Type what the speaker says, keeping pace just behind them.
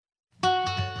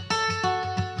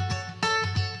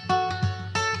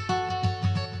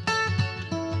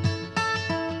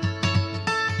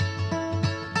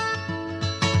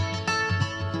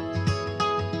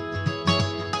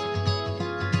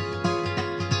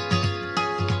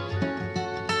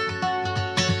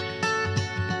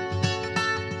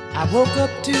I woke up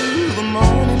to the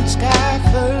morning sky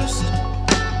first.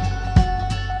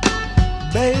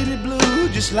 Baby blue,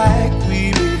 just like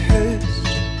we rehearsed.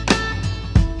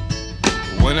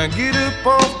 When I get up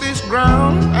off this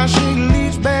ground, I shake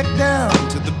leaves back down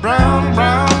to the brown,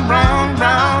 brown, brown,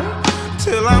 brown,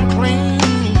 till I'm clean.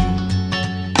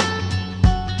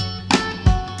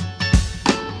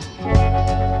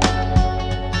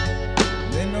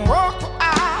 Then I walk where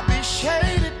I'll be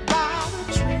shaded by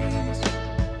the trees,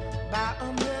 by a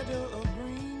meadow of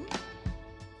green,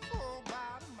 oh, by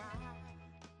the mile.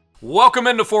 Welcome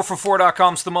into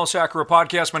 4for4.com's The Most Accurate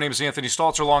Podcast. My name is Anthony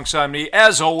Staltzer. Alongside me,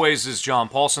 as always, is John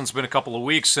Paulson. It's been a couple of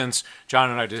weeks since John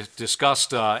and I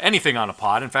discussed anything on a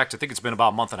pod. In fact, I think it's been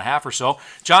about a month and a half or so.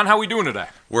 John, how are we doing today?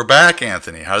 We're back,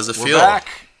 Anthony. How does it feel? We're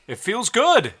back. It feels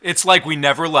good. It's like we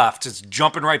never left. It's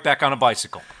jumping right back on a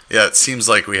bicycle. Yeah, it seems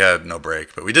like we had no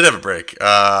break, but we did have a break.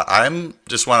 I'm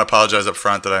just want to apologize up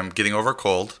front that I'm getting over a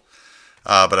cold,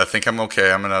 but I think I'm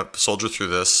okay. I'm going to soldier through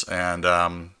this, and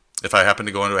if I happen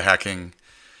to go into a hacking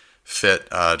fit,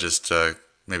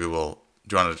 maybe we'll...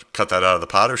 Do you want to cut that out of the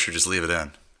pod, or should we just leave it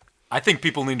in? I think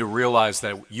people need to realize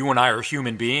that you and I are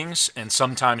human beings, and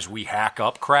sometimes we hack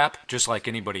up crap just like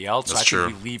anybody else. That's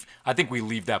true. I think we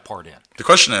leave that part in. The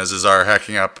question is our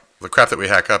hacking up, the crap that we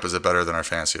hack up, is it better than our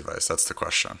fantasy advice? That's the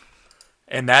question.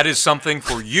 And that is something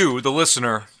for you, the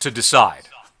listener, to decide.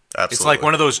 Absolutely.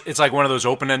 It's like one of those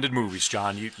open-ended movies,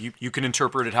 John. You can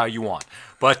interpret it how you want.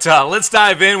 But let's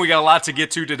dive in. We got a lot to get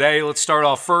to today. Let's start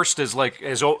off first as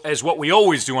what we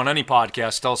always do on any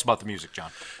podcast. Tell us about the music,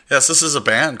 John. Yes, this is a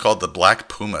band called the Black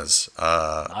Pumas.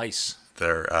 Nice.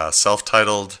 Their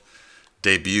self-titled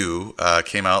debut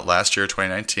came out last year,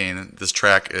 2019. This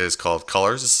track is called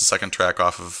Colors. It's the second track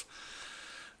off of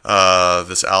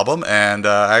this album, and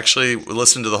I actually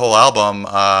listened to the whole album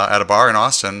at a bar in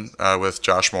Austin with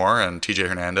Josh Moore and TJ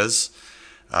Hernandez.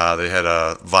 They had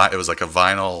it was like a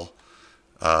vinyl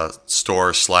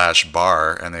store /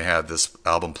 bar, and they had this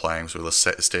album playing, so we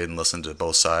stayed and listened to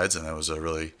both sides, and it was a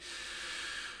really,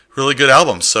 really good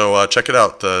album. So check it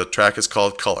out. The track is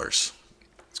called Colors.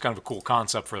 It's kind of a cool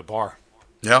concept for the bar.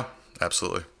 Yeah,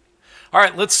 absolutely. All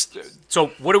right, so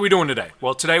what are we doing today?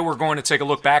 Well, today we're going to take a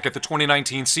look back at the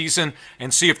 2019 season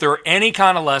and see if there are any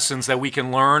kind of lessons that we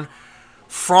can learn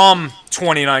from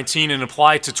 2019 and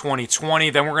apply to 2020.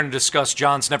 Then we're going to discuss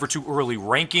John's Never Too Early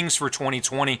rankings for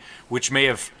 2020, which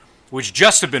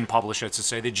just have been published, I should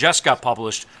say. They just got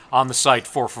published on the site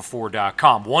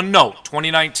 4for4.com. One note,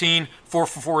 2019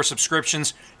 4for4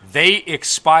 subscriptions, they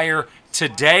expire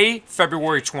today,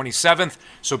 February 27th,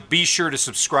 so be sure to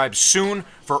subscribe soon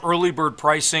for early bird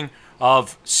pricing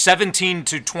of 17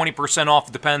 to 20% off.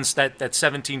 That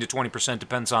 17 to 20%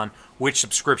 depends on which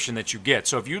subscription that you get.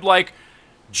 So if you'd like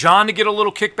John to get a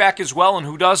little kickback as well, and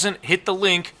who doesn't, hit the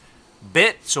link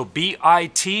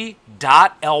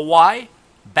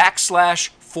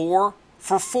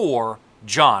bit.ly/4for4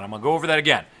 John. I'm going to go over that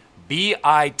again.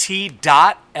 bit.ly/4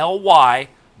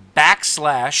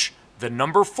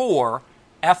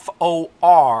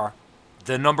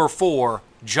 4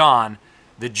 John.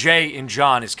 The J in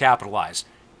John is capitalized.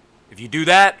 If you do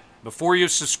that before you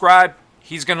subscribe,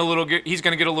 he's going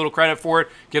to get a little credit for it,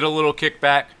 get a little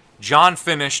kickback. John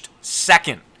finished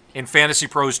second in Fantasy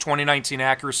Pros 2019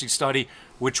 accuracy study,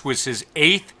 which was his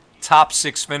 8th top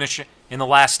 6 finish in the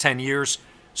last 10 years.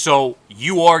 So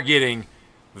you are getting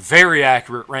very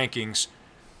accurate rankings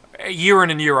year in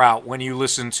and year out when you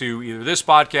listen to either this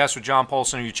podcast with John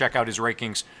Paulson or you check out his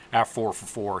rankings at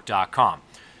 4for4.com.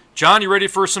 John, you ready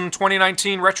for some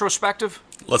 2019 retrospective?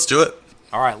 Let's do it.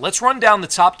 All right, let's run down the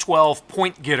top 12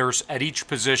 point getters at each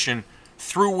position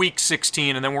through Week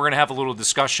 16, and then we're going to have a little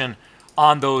discussion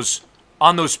on those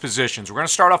positions. We're going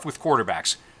to start off with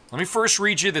quarterbacks. Let me first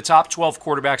read you the top 12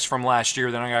 quarterbacks from last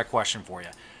year, then I got a question for you.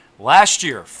 Last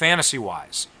year,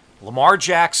 fantasy-wise, Lamar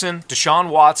Jackson, Deshaun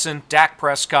Watson, Dak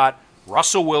Prescott,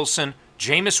 Russell Wilson,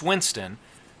 Jameis Winston,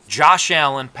 Josh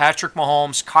Allen, Patrick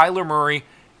Mahomes, Kyler Murray,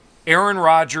 Aaron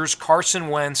Rodgers, Carson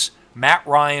Wentz, Matt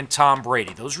Ryan, Tom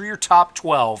Brady. Those were your top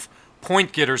 12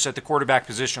 point getters at the quarterback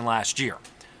position last year.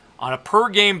 On a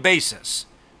per-game basis,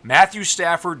 Matthew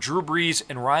Stafford, Drew Brees,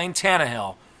 and Ryan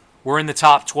Tannehill were in the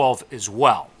top 12 as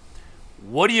well.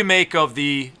 What do you make of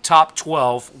the top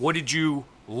 12? What did you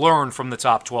learn from the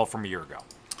top 12 from a year ago?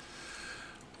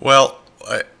 Well,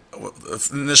 the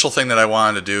initial thing that I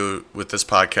wanted to do with this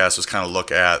podcast was kind of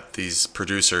look at these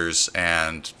producers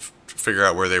and figure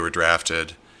out where they were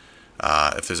drafted,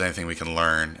 if there's anything we can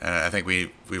learn. And I think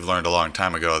we've learned a long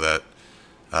time ago that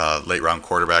late-round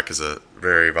quarterback is a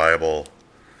very viable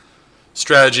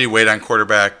strategy. Wait on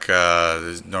quarterback.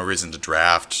 There's no reason to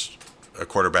draft a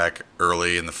quarterback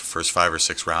early in the first 5 or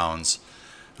 6 rounds,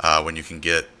 when you can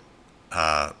get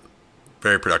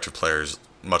very productive players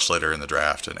much later in the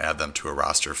draft and add them to a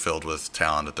roster filled with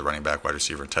talent at the running back, wide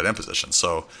receiver, and tight end position.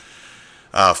 So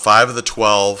 5 of the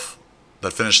 12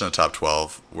 that finished in the top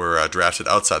 12 were drafted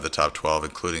outside the top 12,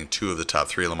 including 2 of the top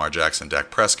 3, Lamar Jackson and Dak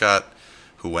Prescott,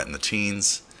 who went in the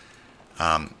teens.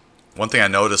 One thing I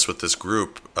noticed with this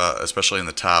group, especially in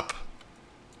the top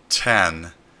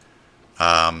 10,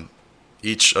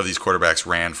 each of these quarterbacks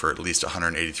ran for at least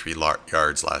 183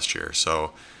 yards last year.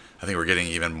 So I think we're getting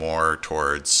even more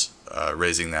towards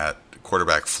raising that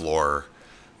quarterback floor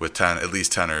with at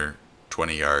least 10 or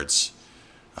 20 yards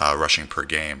rushing per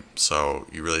game. So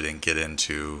you really didn't get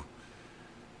into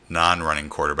non-running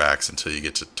quarterbacks until you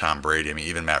get to Tom Brady. I mean,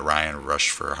 even Matt Ryan rushed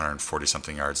for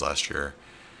 140-something yards last year.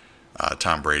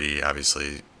 Tom Brady,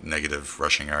 obviously, negative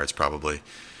rushing yards probably.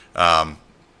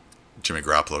 Jimmy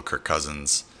Garoppolo, Kirk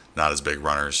Cousins, not as big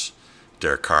runners.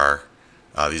 Derek Carr.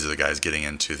 These are the guys getting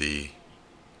into the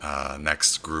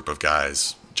next group of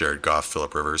guys. Jared Goff,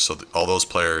 Phillip Rivers. So all those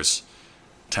players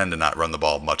tend to not run the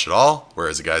ball much at all,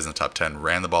 whereas the guys in the top 10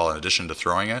 ran the ball in addition to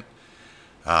throwing it.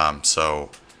 So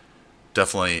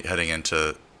definitely heading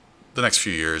into the next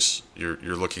few years, you're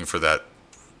looking for that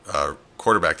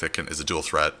quarterback that is a dual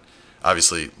threat.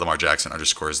 Obviously, Lamar Jackson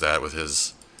underscores that with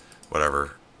his,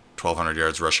 1,200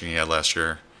 yards rushing he had last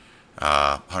year,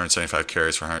 175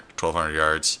 carries for 1,200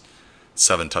 yards,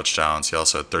 7 touchdowns. He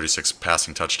also had 36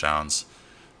 passing touchdowns.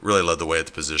 Really led the way at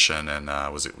the position and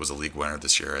was a league winner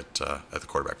this year at the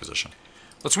quarterback position.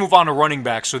 Let's move on to running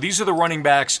backs. So these are the running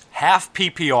backs, half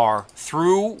PPR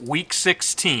through Week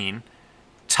 16,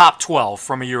 top 12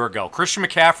 from a year ago. Christian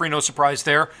McCaffrey, no surprise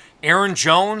there. Aaron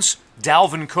Jones,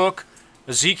 Dalvin Cook,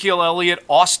 Ezekiel Elliott,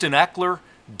 Austin Eckler,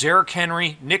 Derrick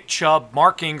Henry, Nick Chubb,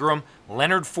 Mark Ingram,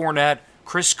 Leonard Fournette,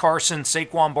 Chris Carson,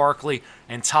 Saquon Barkley,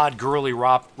 and Todd Gurley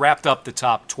wrapped up the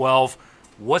top 12.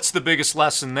 What's the biggest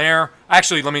lesson there?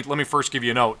 Actually, let me first give you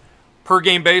a note. Per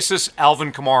game basis,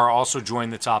 Alvin Kamara also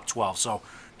joined the top 12. So,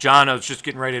 John, I was just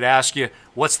getting ready to ask you,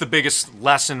 what's the biggest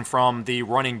lesson from the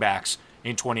running backs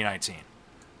in 2019?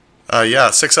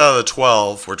 6 out of the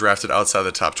 12 were drafted outside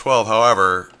the top 12.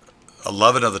 However,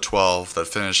 11 of the 12 that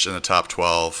finished in the top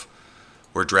 12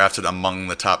 were drafted among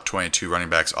the top 22 running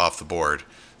backs off the board.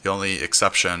 The only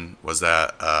exception was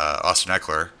that Austin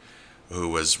Eckler, who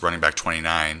was running back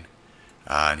 29,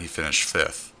 and he finished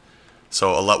 5th.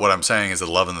 So what I'm saying is that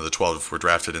 11 of the 12 were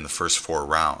drafted in the first 4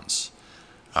 rounds.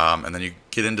 And then you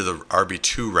get into the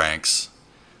RB2 ranks,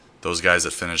 those guys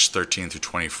that finished 13 through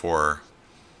 24,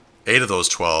 8 of those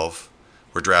 12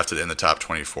 were drafted in the top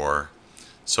 24.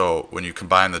 So when you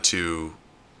combine the two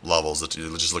levels,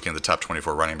 just looking at the top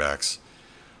 24 running backs,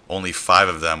 only 5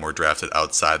 of them were drafted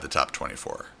outside the top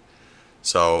 24.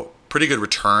 So pretty good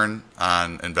return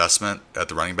on investment at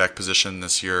the running back position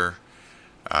this year.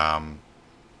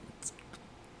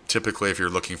 Typically, if you're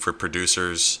looking for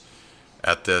producers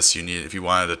at this, if you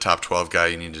wanted a top 12 guy,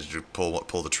 you needed to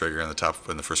pull the trigger in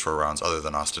the first 4 rounds, other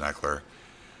than Austin Eckler.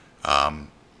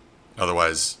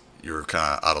 Otherwise, you're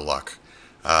kind of out of luck.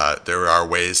 There are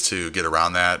ways to get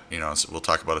around that. So we'll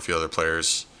talk about a few other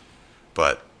players,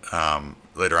 but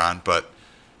later on. But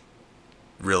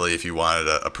really, if you wanted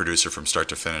a producer from start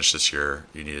to finish this year,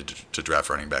 you needed to draft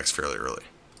running backs fairly early.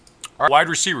 All right, wide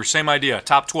receiver, same idea.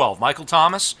 Top 12: Michael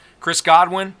Thomas, Chris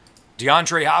Godwin,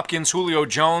 DeAndre Hopkins, Julio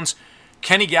Jones,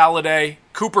 Kenny Galladay,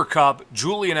 Cooper Kupp,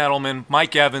 Julian Edelman,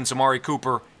 Mike Evans, Amari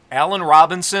Cooper, Allen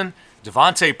Robinson,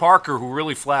 Devontae Parker, who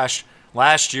really flashed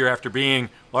last year after being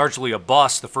largely a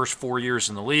bust the first 4 years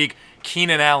in the league.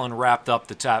 Keenan Allen wrapped up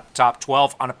the top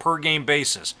 12 on a per-game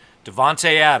basis.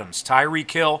 Devontae Adams, Tyreek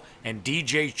Hill, and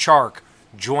DJ Chark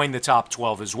joined the top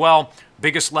 12 as well.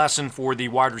 Biggest lesson for the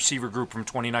wide receiver group from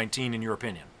 2019, in your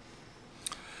opinion?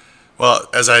 Well,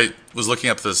 as I was looking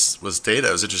up this data,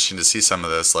 it was interesting to see some of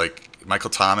this. Like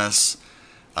Michael Thomas,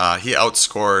 he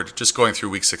outscored, just going through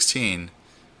Week 16,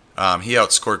 he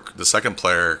outscored the second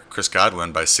player, Chris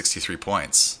Godwin, by 63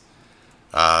 points.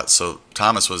 So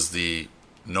Thomas was the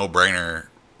no-brainer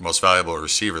most valuable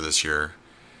receiver this year.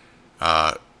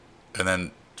 And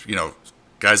then,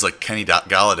 guys like Kenny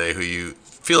Galladay, who you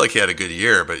feel like he had a good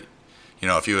year, but,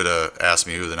 if you would have asked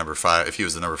me if he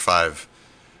was the number 5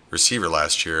 receiver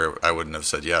last year, I wouldn't have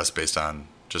said yes based on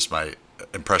just my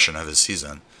impression of his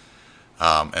season.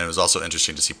 And it was also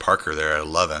interesting to see Parker there at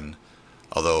 11.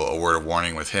 Although a word of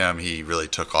warning with him, he really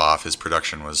took off. His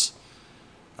production was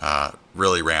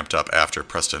really ramped up after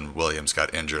Preston Williams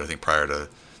got injured. I think prior to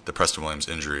the Preston Williams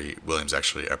injury, Williams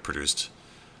actually outproduced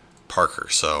Parker.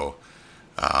 So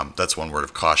that's one word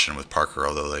of caution with Parker,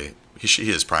 although he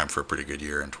is primed for a pretty good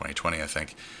year in 2020, I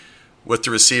think. With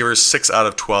the receivers, 6 out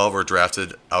of 12 were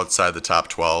drafted outside the top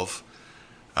 12.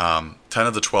 10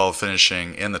 of the 12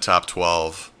 finishing in the top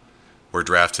 12 were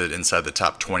drafted inside the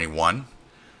top 21.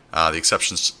 The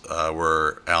exceptions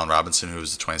were Allen Robinson, who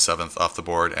was the 27th off the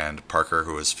board, and Parker,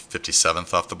 who was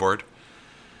 57th off the board.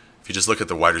 If you just look at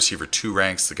the wide receiver 2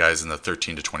 ranks, the guys in the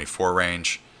 13 to 24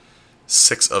 range,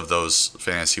 6 of those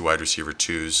fantasy wide receiver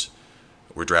 2s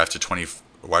were drafted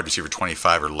wide receiver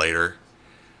 25 or later.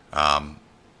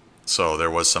 So there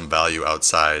was some value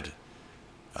outside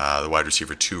the wide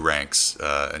receiver 2 ranks,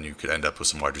 and you could end up with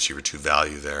some wide receiver 2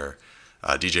 value there.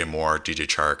 DJ Moore, DJ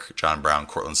Chark, John Brown,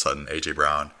 Cortland Sutton, AJ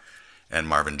Brown, and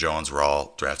Marvin Jones were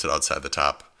all drafted outside the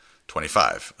top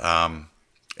 25. 8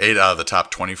 out of the top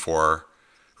 24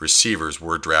 receivers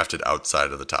were drafted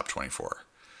outside of the top 24.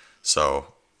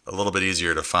 So a little bit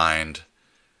easier to find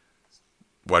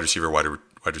wide receiver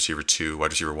 2,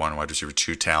 wide receiver 1, wide receiver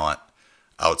 2 talent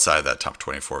outside that top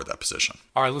 24 of that position.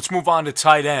 All right, let's move on to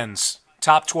tight ends.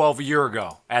 Top 12 a year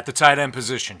ago at the tight end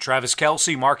position. Travis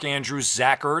Kelce, Mark Andrews,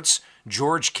 Zach Ertz,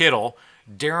 George Kittle,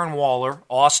 Darren Waller,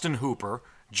 Austin Hooper,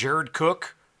 Jared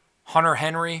Cook, Hunter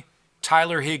Henry,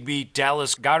 Tyler Higbee,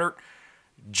 Dallas Goedert,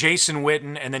 Jason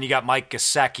Witten, and then you got Mike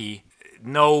Gesicki.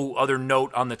 No other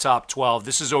note on the top 12.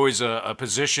 This is always a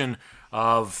position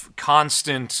of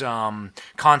constant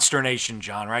consternation,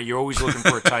 John, right? You're always looking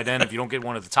for a tight end. If you don't get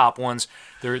one of the top ones,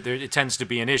 it tends to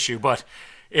be an issue. But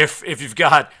if you've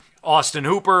got Austin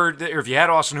Hooper, or if you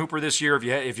had Austin Hooper this year,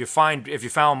 if you found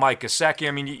Mike Gesicki,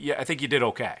 I mean, I think you did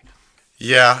okay.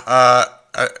 Yeah,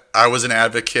 I was an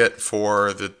advocate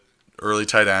for the early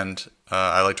tight end.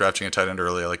 I like drafting a tight end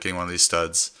early. I like getting one of these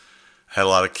studs. I had a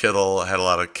lot of Kittle. I had a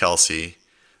lot of Kelce,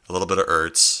 a little bit of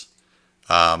Ertz.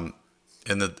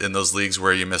 In those leagues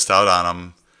where you missed out on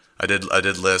them, I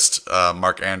did list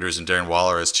Mark Andrews and Darren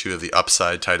Waller as 2 of the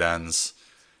upside tight ends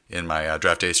in my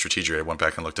draft day strategy. I went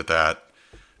back and looked at that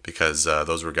because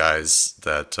those were guys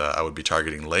that I would be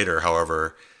targeting later.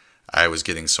 However, I was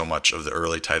getting so much of the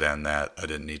early tight end that I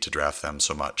didn't need to draft them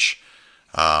so much.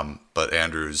 But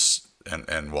Andrews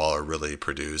and Waller really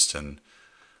produced, and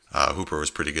Hooper was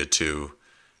pretty good too.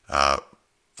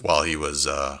 While he was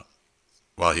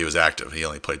active, he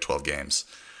only played 12 games.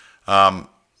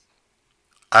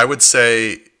 I would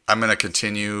say I'm going to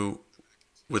continue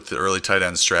with the early tight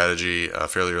end strategy,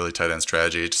 fairly early tight end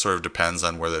strategy. It sort of depends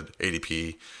on where the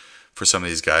ADP for some of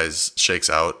these guys shakes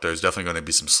out. There's definitely going to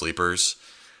be some sleepers,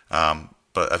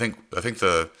 but I think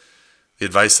the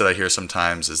advice that I hear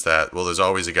sometimes is that, well, there's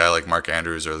always a guy like Mark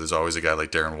Andrews or there's always a guy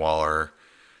like Darren Waller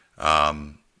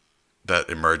that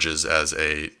emerges as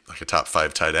a top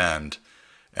 5 tight end,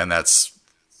 and that's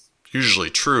usually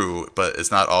true, but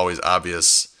it's not always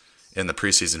obvious in the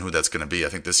preseason who that's going to be. I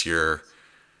think this year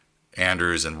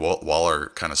Andrews and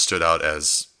Waller kind of stood out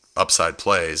as upside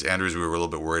plays. Andrews, we were a little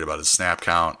bit worried about his snap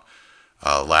count,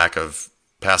 lack of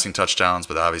passing touchdowns,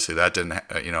 but obviously that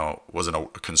wasn't a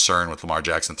concern with Lamar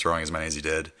Jackson throwing as many as he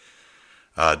did.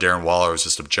 Darren Waller was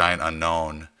just a giant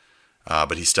unknown,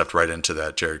 but he stepped right into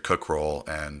that Jared Cook role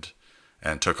and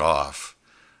took off.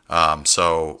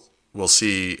 So we'll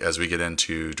see as we get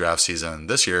into draft season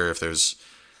this year if there's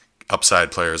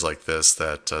upside players like this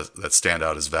that stand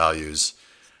out as values,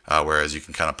 whereas you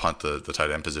can kind of punt the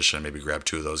tight end position and maybe grab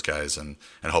 2 of those guys and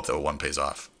hope that one pays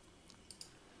off.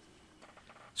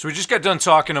 So we just got done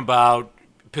talking about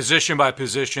position by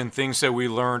position, things that we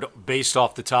learned based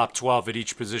off the top 12 at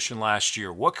each position last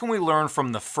year. What can we learn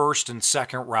from the first and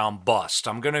second round bust?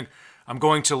 I'm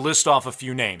going to list off a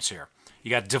few names here.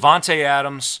 You got Devontae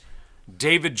Adams,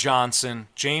 David Johnson,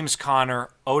 James Conner,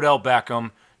 Odell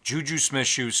Beckham, Juju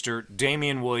Smith-Schuster,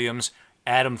 Damian Williams,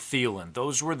 Adam Thielen.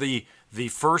 Those were the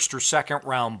first or second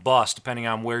round bust, depending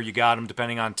on where you got them,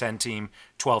 depending on 10-team,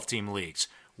 12-team leagues.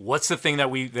 What's the thing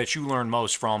that you learned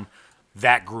most from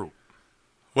that group?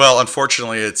 Well,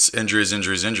 unfortunately, it's injuries, and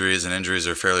injuries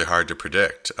are fairly hard to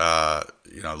predict.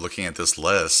 Looking at this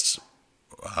list,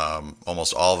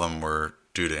 almost all of them were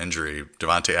due to injury.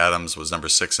 Devontae Adams was number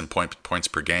 6 in points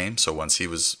per game, so once he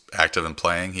was active and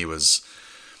playing, he was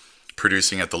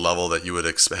producing at the level that you would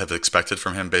have expected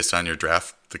from him based on your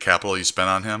draft, the capital you spent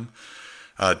on him.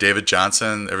 David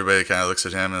Johnson, everybody kind of looks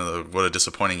at him and what a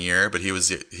disappointing year, but he was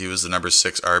the number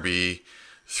 6 RB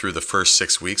through the first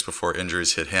 6 weeks before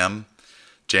injuries hit him.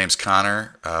 James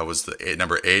Conner was the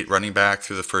number 8 running back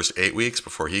through the first 8 weeks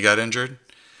before he got injured.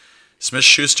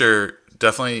 Smith-Schuster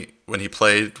definitely, when he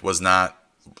played, was not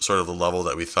sort of the level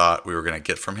that we thought we were going to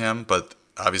get from him, but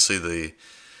obviously the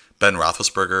Ben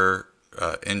Roethlisberger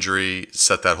injury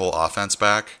set that whole offense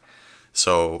back.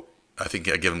 So I think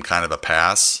I give him kind of a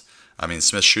pass. I mean,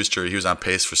 Smith-Schuster, he was on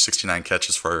pace for 69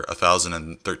 catches for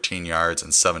 1,013 yards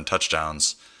and 7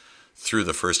 touchdowns through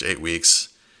the first 8 weeks.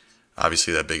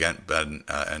 Obviously, that big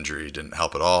injury didn't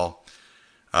help at all.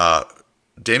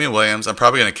 Damian Williams, I'm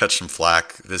probably going to catch some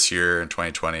flack this year in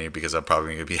 2020 because I'm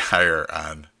probably going to be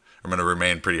I'm going to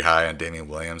remain pretty high on Damian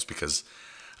Williams because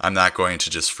I'm not going to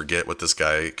just forget what this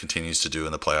guy continues to do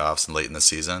in the playoffs and late in the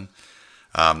season.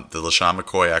 The LaShawn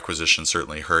McCoy acquisition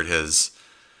certainly hurt his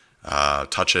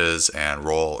touches and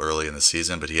role early in the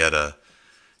season, but he had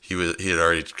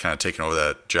already kind of taken over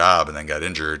that job and then got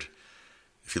injured.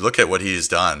 If you look at what he's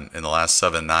done in the last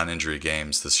 7 non-injury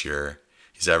games this year,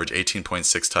 he's averaged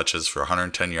 18.6 touches for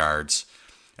 110 yards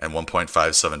and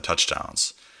 1.57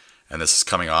 touchdowns. And this is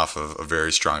coming off of a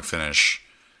very strong finish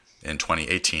in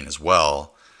 2018 as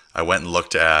well. I went and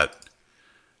looked at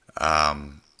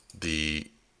the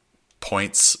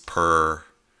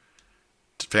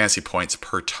fantasy points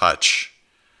per touch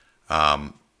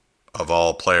of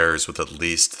all players with at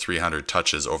least 300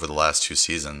 touches over the last 2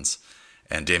 seasons.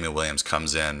 And Damian Williams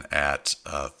comes in at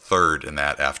third in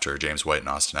that after James White and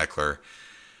Austin Eckler.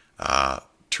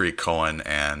 Tariq Cohen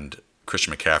and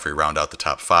Christian McCaffrey round out the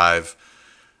top 5.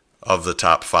 Of the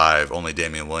top 5, only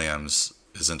Damian Williams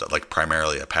isn't like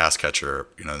primarily a pass catcher,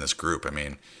 in this group. I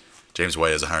mean, James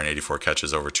White has 184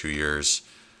 catches over 2 years.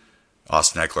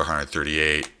 Austin Eckler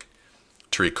 138,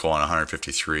 Tariq Cohen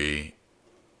 153,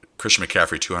 Christian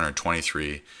McCaffrey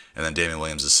 223, and then Damian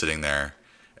Williams is sitting there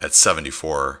at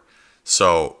 74.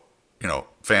 So,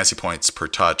 fantasy points per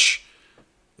touch,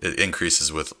 it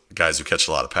increases with guys who catch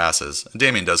a lot of passes. And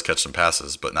Damian does catch some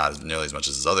passes, but not nearly as much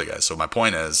as his other guys. So my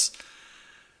point is,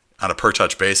 on a per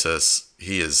touch basis,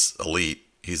 he is elite.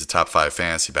 He's a top 5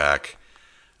 fantasy back.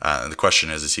 And the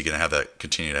question is he going to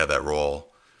continue to have that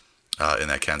role in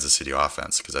that Kansas City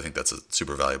offense? Because I think that's a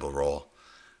super valuable role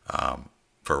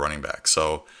for a running back.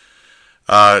 So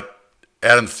Adam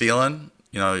Thielen,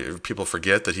 people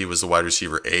forget that he was the wide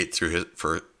receiver 8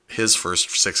 for his first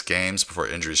 6 games before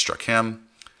injuries struck him.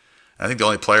 I think the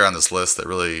only player on this list that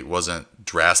really wasn't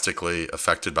drastically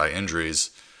affected by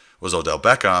injuries was Odell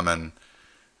Beckham, and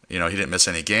he didn't miss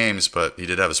any games, but he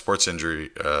did have a sports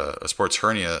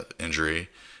hernia injury,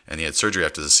 and he had surgery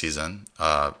after the season.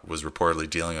 Was reportedly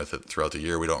dealing with it throughout the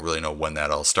year. We don't really know when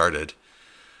that all started,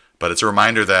 but it's a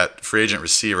reminder that free agent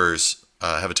receivers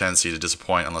have a tendency to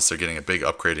disappoint unless they're getting a big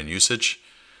upgrade in usage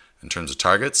in terms of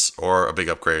targets, or a big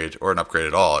upgrade, or an upgrade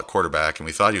at all at quarterback. And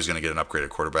we thought he was going to get an upgrade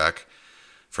at quarterback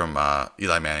from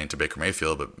Eli Manning to Baker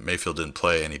Mayfield, but Mayfield didn't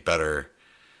play any better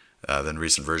than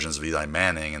recent versions of Eli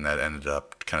Manning, and that ended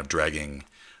up kind of dragging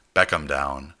Beckham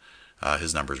down.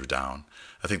 His numbers were down.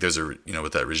 I think there's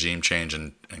with that regime change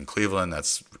in Cleveland,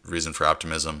 that's reason for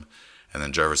optimism. And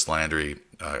then Jarvis Landry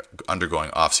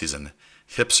undergoing off-season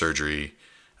hip surgery.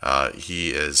 He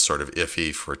is sort of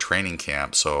iffy for training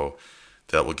camp, so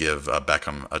that will give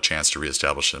Beckham a chance to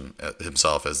reestablish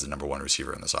himself as the number 1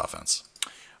 receiver in this offense.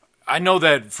 I know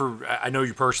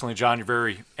you personally, John, you're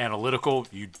very analytical.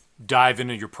 You dive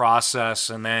into your process,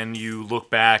 and then you look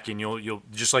back, and you'll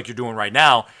just like you're doing right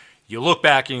now, you look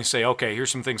back and you say, okay,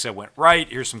 here's some things that went right,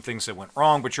 here's some things that went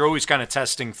wrong, but you're always kind of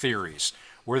testing theories.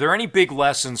 Were there any big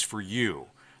lessons for you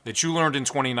that you learned in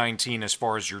 2019 as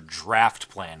far as your draft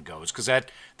plan goes? Because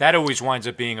that always winds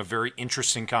up being a very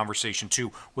interesting conversation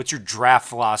too. What's your draft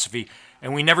philosophy?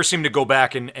 And we never seem to go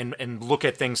back and look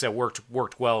at things that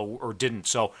worked well or didn't.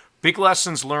 So big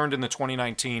lessons learned in the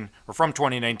 2019 or from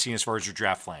 2019 as far as your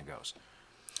draft plan goes.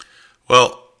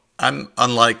 Well, I'm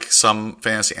unlike some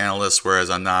fantasy analysts, whereas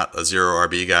I'm not a 0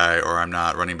 RB guy, or I'm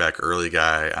not running back early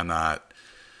guy. I'm not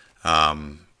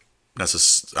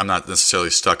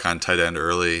necessarily stuck on tight end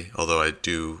early, although I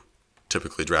do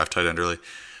typically draft tight end early.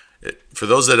 For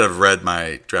those that have read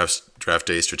my draft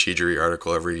day strategery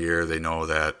article every year, they know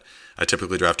that I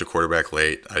typically draft a quarterback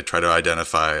late. I try to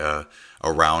identify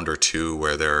a round or 2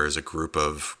 where there is a group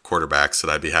of quarterbacks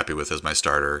that I'd be happy with as my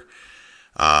starter,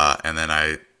 and then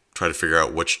I try to figure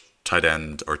out which tight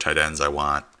end or tight ends I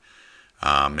want.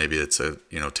 Maybe it's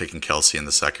taking Kelsey in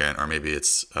the 2nd, or maybe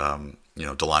it's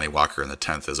Delanie Walker in the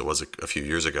 10th, as it was a few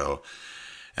years ago.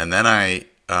 And then I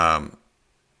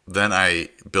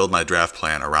build my draft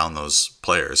plan around those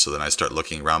players. So then I start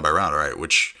looking round by round. All right,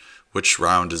 which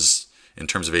round is, in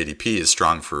terms of ADP, is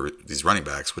strong for these running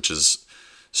backs, which is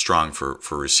strong for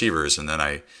receivers, and then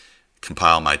I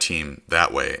compile my team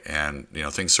that way. And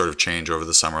things sort of change over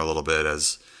the summer a little bit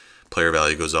as player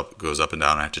value goes up and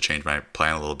down. I have to change my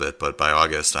plan a little bit, but by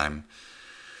August I'm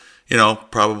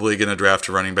probably going to draft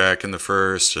a running back in the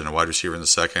 1st and a wide receiver in the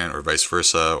 2nd, or vice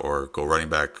versa, or go running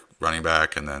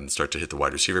back, and then start to hit the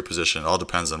wide receiver position. It all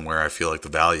depends on where I feel like the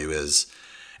value is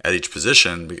at each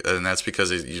position, and that's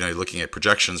because you're looking at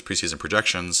projections, preseason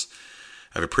projections.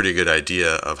 I have a pretty good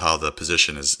idea of how the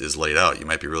position is laid out. You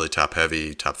might be really top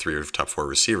heavy, top 3 or top 4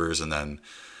 receivers, and then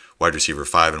wide receiver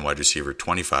 5 and wide receiver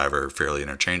 25 are fairly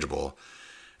interchangeable.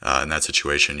 In that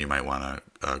situation, you might want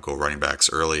to go running backs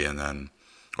early, and then,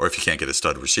 or if you can't get a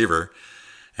stud receiver,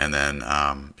 and then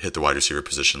hit the wide receiver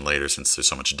position later, since there's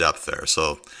so much depth there.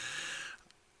 So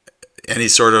any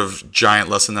sort of giant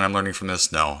lesson that I'm learning from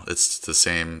this? No, it's the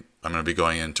same. I'm going to be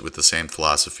going into with the same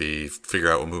philosophy,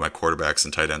 figure out who my quarterbacks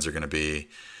and tight ends are going to be,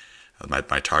 my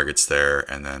targets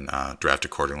there, and then draft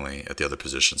accordingly at the other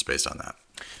positions based on that.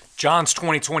 John's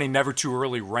 2020 Never Too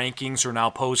Early rankings are now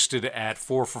posted at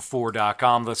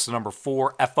 4for4.com. That's the number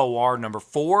 4, F-O-R, number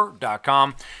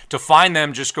 4.com. To find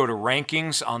them, just go to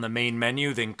rankings on the main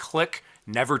menu, then click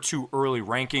Never Too Early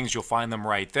rankings. You'll find them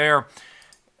right there.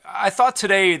 I thought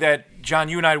today that, John,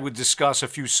 you and I would discuss a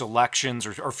few sections,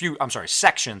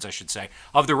 I should say,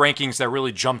 of the rankings that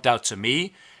really jumped out to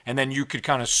me, and then you could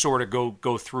kind of sort of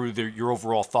go through your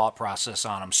overall thought process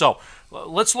on them. So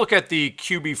let's look at the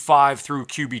QB5 through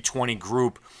QB20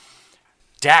 group.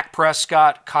 Dak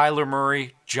Prescott, Kyler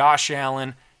Murray, Josh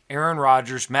Allen, Aaron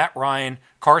Rodgers, Matt Ryan,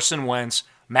 Carson Wentz,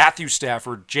 Matthew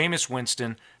Stafford, Jameis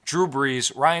Winston, Drew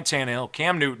Brees, Ryan Tannehill,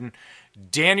 Cam Newton,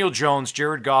 Daniel Jones,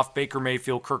 Jared Goff, Baker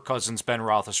Mayfield, Kirk Cousins, Ben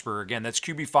Roethlisberger. Again, that's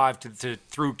QB5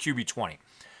 through QB20.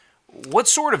 What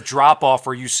sort of drop-off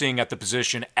are you seeing at the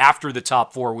position after the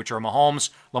top 4, which are Mahomes,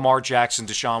 Lamar Jackson,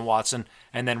 Deshaun Watson,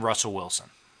 and then Russell Wilson?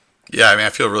 Yeah, I mean, I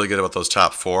feel really good about those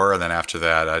top 4, and then after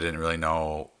that, I didn't really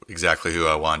know exactly who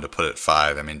I wanted to put at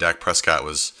 5. I mean, Dak Prescott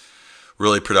was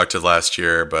really productive last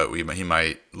year, but he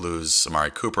might lose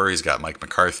Amari Cooper. He's got Mike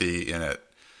McCarthy in it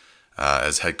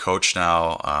as head coach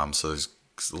now, so there's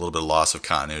a little bit of loss of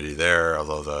continuity there.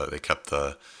 Although they kept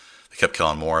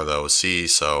Kellen Moore, the OC,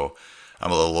 so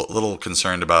I'm a little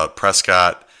concerned about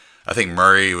Prescott. I think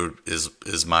Murray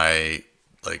is my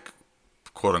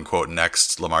quote unquote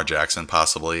next Lamar Jackson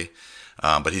possibly,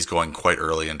 but he's going quite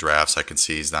early in drafts. I can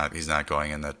see he's not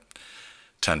going in the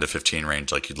 10 to 15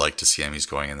 range like you'd like to see him. He's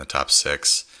going in the top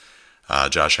 6.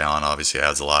 Josh Allen obviously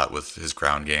adds a lot with his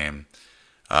ground game.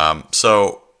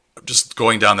 So just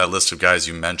going down that list of guys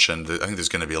you mentioned, I think there's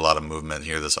going to be a lot of movement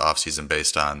here this offseason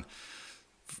based on,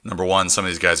 number one, some of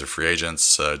these guys are free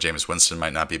agents. Jameis Winston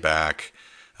might not be back.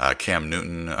 Cam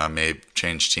Newton may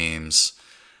change teams.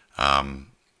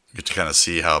 Get to kind of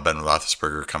see how Ben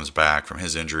Roethlisberger comes back from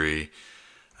his injury.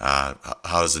 How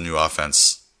does the new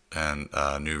offense and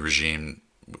new regime,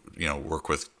 work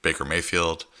with Baker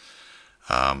Mayfield?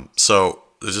 So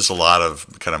there's just a lot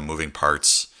of kind of moving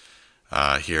parts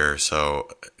here. So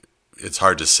it's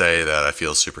hard to say that I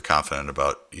feel super confident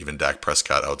about even Dak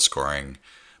Prescott outscoring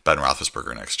Ben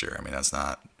Roethlisberger next year. I mean, that's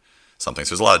not something. So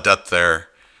there's a lot of depth there.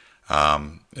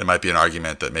 It might be an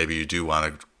argument that maybe you do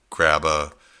want to grab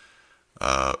a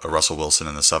Russell Wilson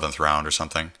in the 7th round or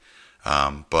something.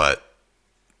 But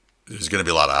there's going to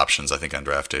be a lot of options, I think, on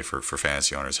draft day for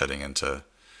fantasy owners heading into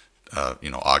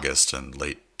August and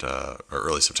late or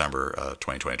early September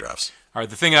 2020 drafts. All right,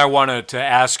 the thing I wanted to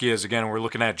ask you is, again, we're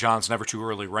looking at John's Never Too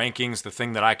Early rankings. The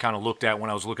thing that I kind of looked at when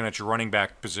I was looking at your running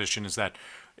back position is that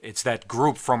it's that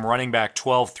group from running back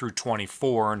 12 through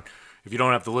 24. And if you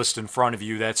don't have the list in front of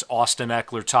you, that's Austin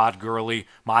Eckler, Todd Gurley,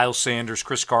 Miles Sanders,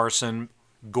 Chris Carson,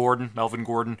 Melvin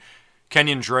Gordon,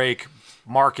 Kenyon Drake,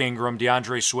 Mark Ingram,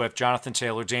 DeAndre Swift, Jonathan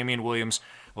Taylor, Damian Williams,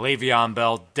 Le'Veon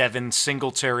Bell, Devin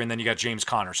Singletary, and then you got James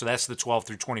Conner. So that's the 12th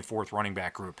through 24th running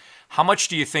back group. How much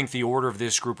do you think the order of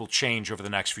this group will change over the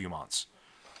next few months?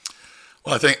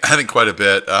 Well, I think quite a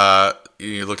bit.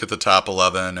 You look at the top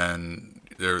 11, and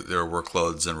their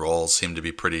workloads and roles seem to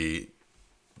be pretty,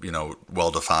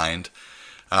 well defined.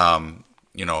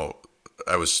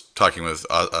 I was talking with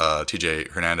TJ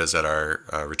Hernandez at our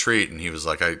retreat, and he was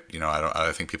like, I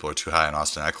think people are too high on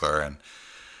Austin Eckler, and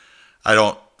I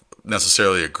don't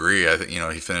necessarily agree. I think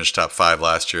he finished top 5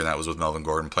 last year, and that was with Melvin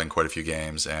Gordon playing quite a few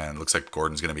games, and it looks like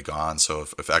Gordon's going to be gone. So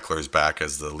if Eckler is back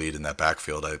as the lead in that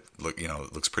backfield, it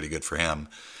looks pretty good for him.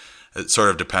 It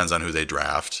sort of depends on who they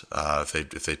draft.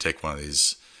 If they take one of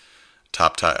these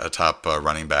top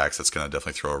running backs, that's going to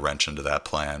definitely throw a wrench into that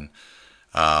plan.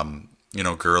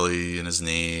 Gurley and his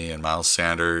knee, and Miles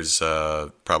Sanders,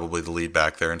 probably the lead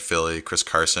back there in Philly. Chris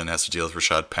Carson has to deal with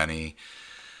Rashad Penny.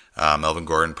 Melvin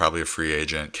Gordon, probably a free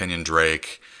agent. Kenyon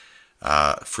Drake,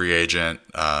 free agent.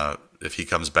 If he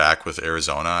comes back with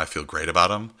Arizona, I feel great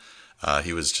about him.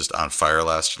 He was just on fire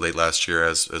late last year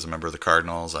as a member of the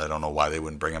Cardinals. I don't know why they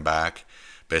wouldn't bring him back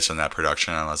based on that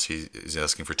production, unless he's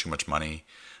asking for too much money.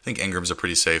 I think Ingram's a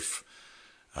pretty safe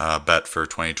bet for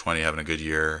 2020, having a good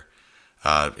year.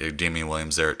 Damian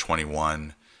Williams there at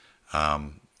 21.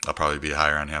 I'll probably be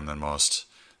higher on him than most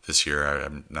this year.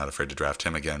 I'm not afraid to draft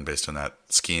him again based on that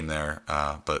scheme there.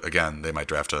 But again, they might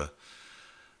draft a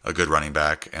good running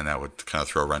back, and that would kind of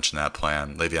throw a wrench in that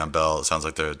plan. Le'Veon Bell, it sounds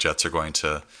like the Jets are going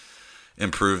to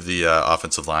improve the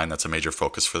offensive line. That's a major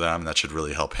focus for them, and that should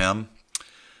really help him.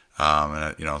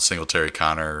 Singletary,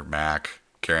 Connor, Mack,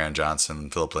 Kerryon Johnson,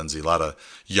 Philip Lindsay, a lot of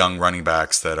young running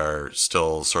backs that are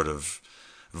still sort of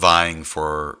vying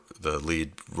for the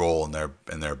lead role in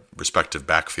their respective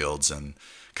backfields, and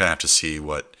kind of have to see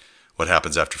what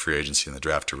happens after free agency and the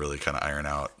draft to really kind of iron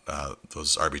out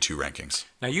those RB2 rankings.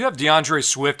 Now, you have DeAndre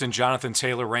Swift and Jonathan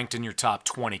Taylor ranked in your top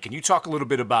 20. Can you talk a little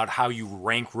bit about how you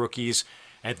rank rookies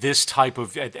at this time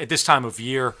of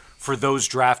year for those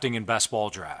drafting in best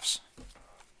ball drafts?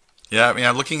 Yeah, I mean,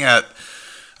 I'm looking at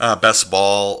best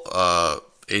ball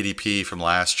ADP from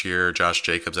last year. Josh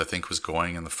Jacobs, I think, was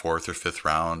going in the 4th or 5th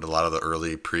round. A lot of the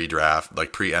early pre-draft,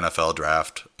 like pre-NFL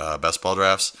draft best ball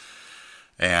drafts.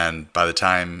 And by the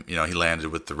time, he landed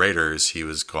with the Raiders, he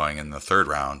was going in the 3rd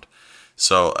round.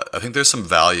 So I think there's some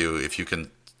value if you can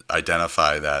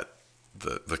identify that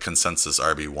the consensus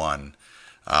RB1,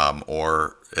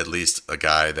 or at least a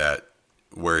guy that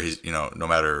where he's, no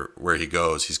matter where he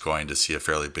goes, he's going to see a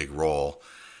fairly big role.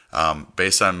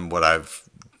 Based on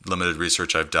limited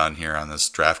research I've done here on this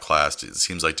draft class, it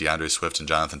seems like DeAndre Swift and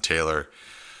Jonathan Taylor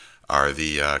are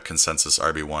the consensus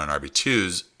RB1 and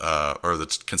RB2s, or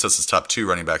the consensus top 2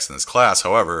 running backs in this class.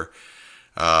 However,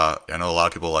 I know a lot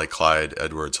of people like Clyde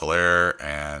Edwards-Helaire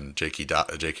and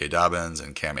J.K. Dobbins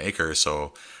and Cam Akers,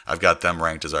 so I've got them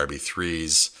ranked as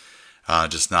RB3s.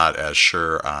 Just not as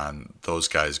sure on those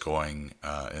guys going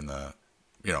in the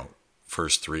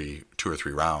first 2 or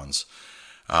 3 rounds.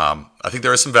 I think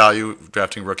there is some value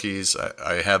drafting rookies.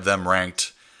 I have them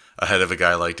ranked ahead of a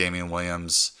guy like Damian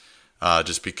Williams,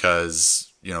 just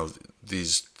because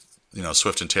these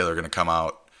Swift and Taylor are going to come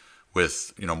out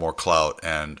with more clout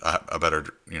and a better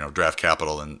draft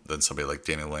capital than somebody like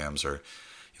Damian Williams or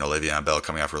Le'Veon Bell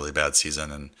coming off a really bad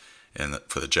season and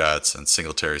for the Jets, and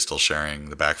Singletary still sharing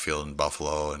the backfield in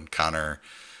Buffalo, and Connor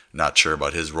not sure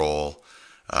about his role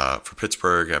for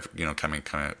Pittsburgh,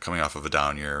 coming off of a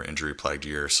down year, injury-plagued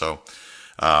year. So,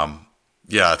 I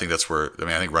think that's where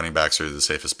I think running backs are the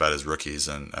safest bet as rookies,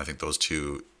 and I think those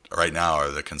two right now are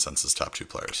the consensus top 2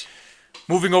 players.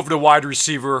 Moving over to wide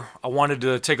receiver, I wanted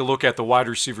to take a look at the wide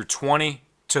receiver 20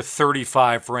 to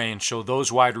 35 range. So those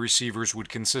wide receivers would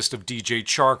consist of DJ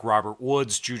Chark, Robert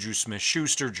Woods, Juju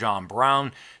Smith-Schuster, John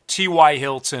Brown, T.Y.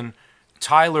 Hilton,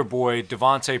 Tyler Boyd,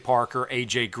 Devontae Parker,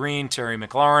 A.J. Green, Terry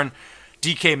McLaurin,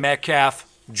 DK Metcalf,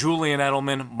 Julian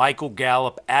Edelman, Michael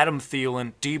Gallup, Adam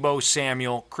Thielen, Deebo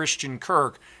Samuel, Christian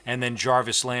Kirk, and then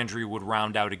Jarvis Landry would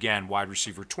round out again, wide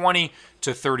receiver 20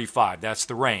 to 35. That's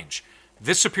the range.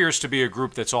 This appears to be a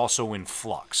group that's also in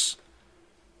flux.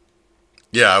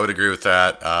 Yeah, I would agree with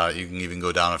that. You can even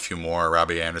go down a few more.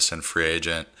 Robbie Anderson, free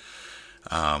agent.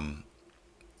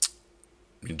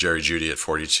 Jerry Jeudy at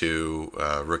 42,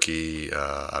 rookie.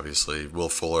 Obviously, Will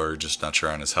Fuller, just not sure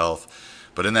on his health.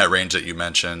 But in that range that you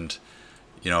mentioned,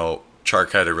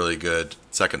 Chark had a really good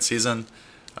second season.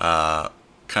 Kind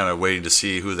of waiting to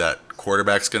see who that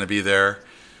quarterback's going to be there.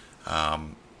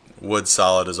 Woods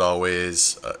solid as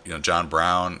always. John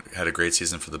Brown had a great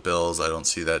season for the Bills. I don't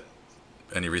see that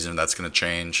any reason that's going to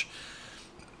change.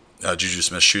 Juju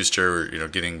Smith-Schuster,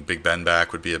 getting Big Ben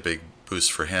back would be a big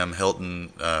boost for him.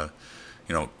 Hilton,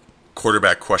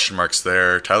 quarterback question marks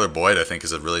there. Tyler Boyd, I think,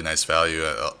 is a really nice value.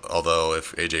 Although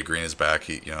if AJ Green is back,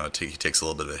 he takes a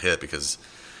little bit of a hit because,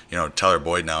 Tyler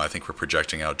Boyd now, I think we're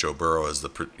projecting out Joe Burrow as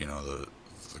the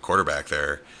quarterback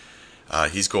there.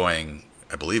 He's going,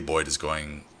 I believe Boyd is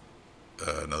going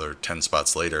another 10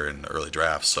 spots later in the early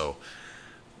draft. So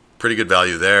pretty good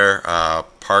value there.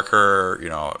 Parker,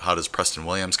 how does Preston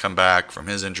Williams come back from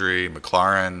his injury?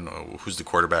 McLaurin, who's the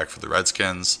quarterback for the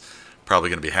Redskins? Probably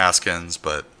going to be Haskins,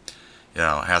 but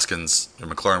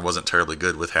McLaurin wasn't terribly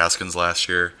good with Haskins last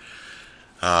year.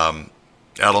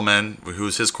 Edelman,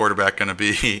 who's his quarterback going to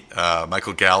be?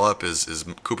 Michael Gallup, is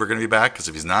Cooper going to be back? Because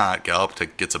if he's not, Gallup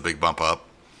gets a big bump up.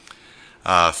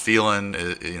 Thielen,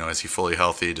 is he fully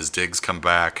healthy? Does Diggs come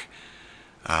back?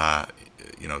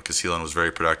 Because Thielen was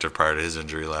very productive prior to his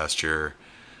injury last year.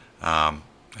 And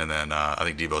then I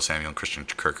think Deebo Samuel and Christian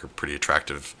Kirk are pretty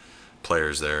attractive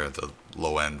players there at the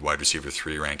low-end wide receiver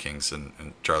 3 rankings, and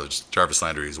Jarvis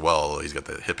Landry as well, although he's got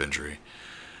the hip injury.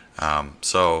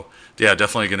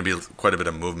 Definitely going to be quite a bit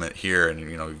of movement here,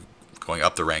 and going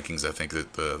up the rankings, I think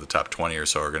that the top 20 or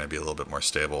so are going to be a little bit more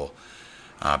stable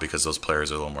because those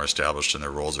players are a little more established and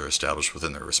their roles are established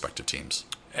within their respective teams.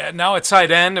 Now at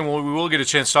tight end, and we will get a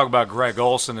chance to talk about Greg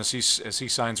Olsen as he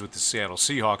signs with the Seattle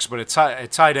Seahawks. But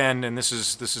at tight end, and this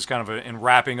is kind of in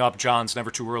wrapping up John's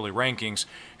never too early rankings.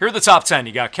 Here are the top 10.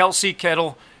 You got Kelsey,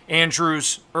 Kittle,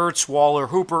 Andrews, Ertz, Waller,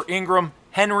 Hooper, Ingram,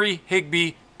 Henry,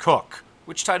 Higbee, Cook.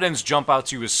 Which tight ends jump out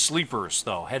to you as sleepers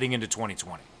though heading into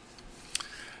 2020?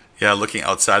 Yeah, looking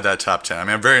outside that top 10. I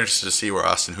mean, I'm very interested to see where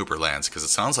Austin Hooper lands because it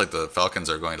sounds like the Falcons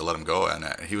are going to let him go, and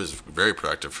he was very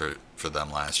productive for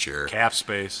them last year. Cap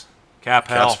space. Cap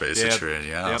space,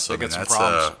 yeah. Yep, so I mean, that's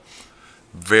problems.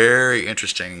 a very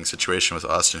interesting situation with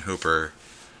Austin Hooper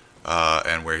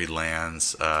and where he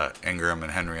lands. Ingram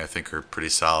and Henry, I think, are pretty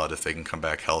solid if they can come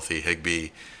back healthy. Higbee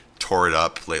tore it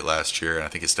up late last year, and I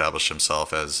think established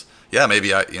himself as maybe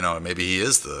he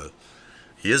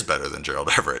is better than Gerald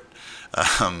Everett.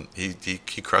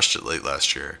 He crushed it late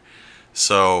last year.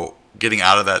 So getting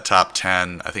out of that top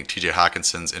 10, I think T.J.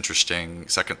 Hawkinson's interesting.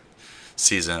 Second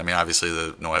season, I mean, obviously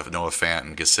the Noah Fant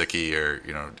and Gesicki are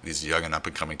these young and up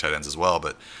and coming tight ends as well,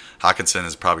 but Hawkinson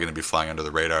is probably going to be flying under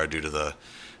the radar due to the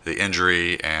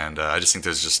injury, and I just think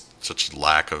there's just such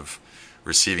lack of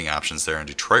receiving options there in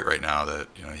Detroit right now that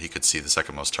he could see the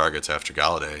second most targets after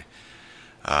Galladay.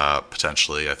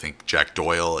 Potentially, I think Jack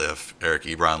Doyle, if Eric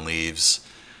Ebron leaves,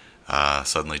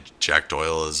 suddenly Jack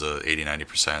Doyle is a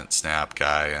 80-90% snap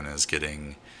guy and is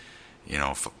getting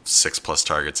 6+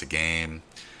 targets a game.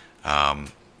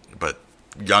 But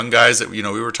young guys that we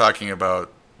were talking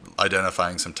about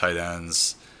identifying some tight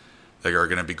ends that are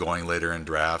going to be going later in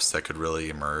drafts that could really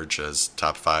emerge as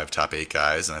top 5, top 8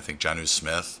 guys, and I think Jonnu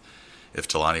Smith, if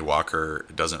Talani Walker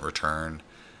doesn't return,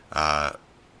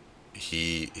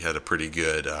 he had a pretty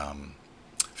good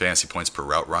fantasy points per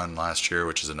route run last year,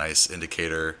 which is a nice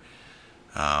indicator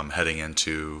heading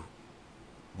into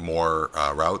more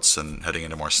routes and heading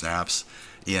into more snaps.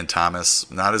 Ian Thomas,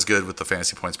 not as good with the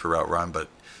fantasy points per route run, but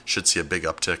should see a big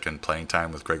uptick in playing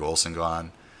time with Greg Olsen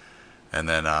gone. And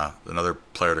then another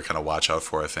player to kind of watch out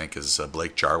for, I think, is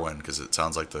Blake Jarwin, because it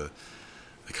sounds like the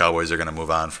Cowboys are going to move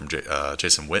on from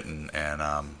Jason Witten.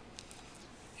 And,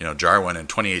 Jarwin in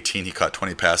 2018, he caught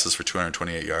 20 passes for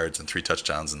 228 yards and 3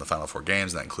 touchdowns in the final 4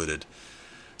 games. And that included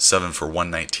 7 for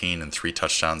 119 and 3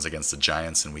 touchdowns against the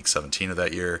Giants in Week 17 of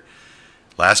that year.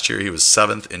 Last year, he was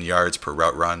 7th in yards per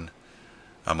route run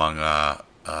among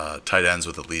tight ends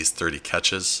with at least 30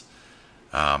 catches,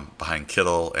 behind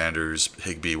Kittle, Andrews,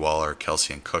 Higbee, Waller,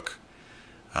 Kelsey, and Cook.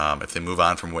 If they move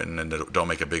on from Witten and don't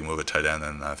make a big move at tight end,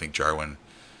 then I think Jarwin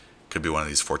could be one of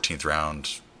these 14th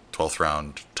round, 12th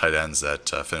round tight ends that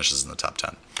finishes in the top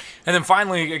 10. And then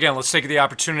finally, again, let's take the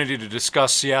opportunity to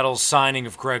discuss Seattle's signing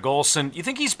of Greg Olsen. You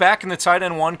think he's back in the tight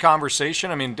end 1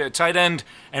 conversation? I mean, tight end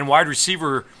and wide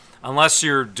receiver, unless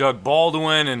you're Doug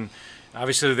Baldwin, and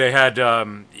obviously they had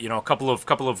a couple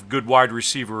of good wide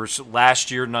receivers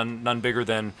last year, none bigger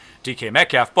than DK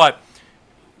Metcalf, but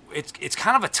it's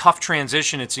kind of a tough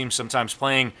transition, it seems, sometimes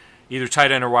playing either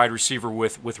tight end or wide receiver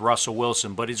with Russell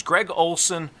Wilson. But is Greg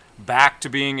Olsen back to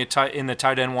being in the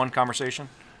tight end 1 conversation?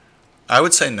 I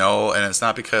would say no, and it's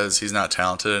not because he's not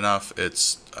talented enough.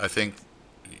 I think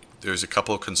there's a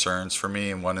couple of concerns for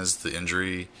me, and one is the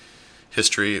injury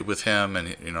history with him, and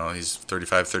he's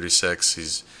 35, 36.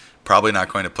 He's probably not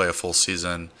going to play a full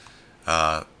season,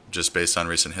 just based on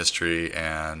recent history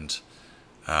and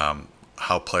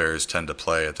how players tend to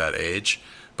play at that age.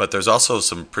 But there's also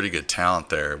some pretty good talent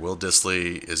there. Will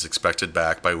Dissly is expected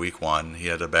back by week 1. He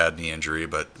had a bad knee injury,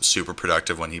 but super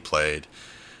productive when he played.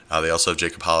 They also have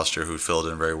Jacob Hollister, who filled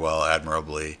in very well,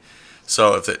 admirably.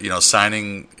 So if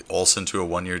signing Olsen to a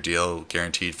 1-year deal,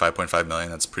 guaranteed $5.5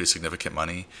 million, that's pretty significant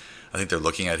money. I think they're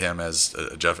looking at him as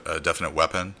a definite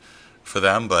weapon for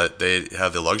them, but they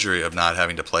have the luxury of not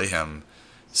having to play him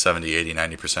 70, 80,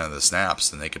 90% of the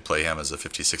snaps, and they could play him as a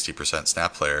 50, 60%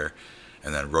 snap player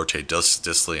and then rotate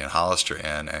Dissly and Hollister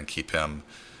in and keep him,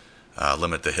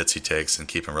 limit the hits he takes and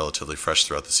keep him relatively fresh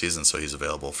throughout the season so he's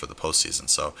available for the postseason.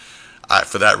 So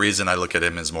for that reason, I look at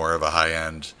him as more of a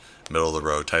high-end,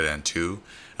 middle-of-the-road tight end 2.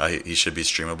 He should be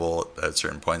streamable at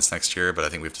certain points next year, but I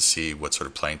think we have to see what sort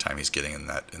of playing time he's getting in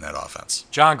that offense.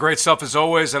 John, great stuff as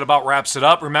always. That about wraps it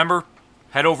up. Remember,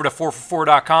 head over to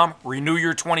 4for4.com, renew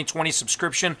your 2020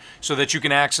 subscription so that you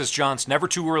can access John's never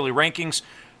too early rankings.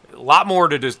 A lot more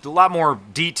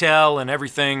detail and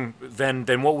everything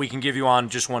than what we can give you on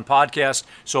just one podcast.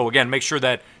 So again, make sure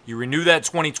that you renew that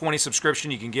 2020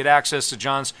 subscription. You can get access to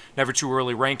John's never too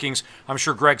early rankings. I'm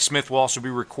sure Greg Smith will also be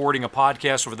recording a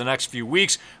podcast over the next few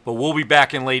weeks, but we'll be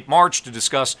back in late March to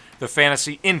discuss the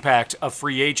fantasy impact of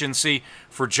free agency.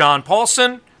 For John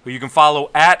Paulson, who you can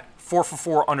follow at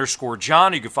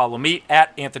 4for4_John. You can follow me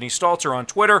at Anthony Stalter on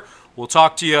Twitter. We'll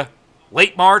talk to you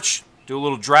late March, do a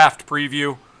little draft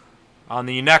preview on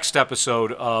the next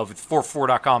episode of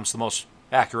 4for4.com's The Most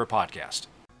Accurate Podcast.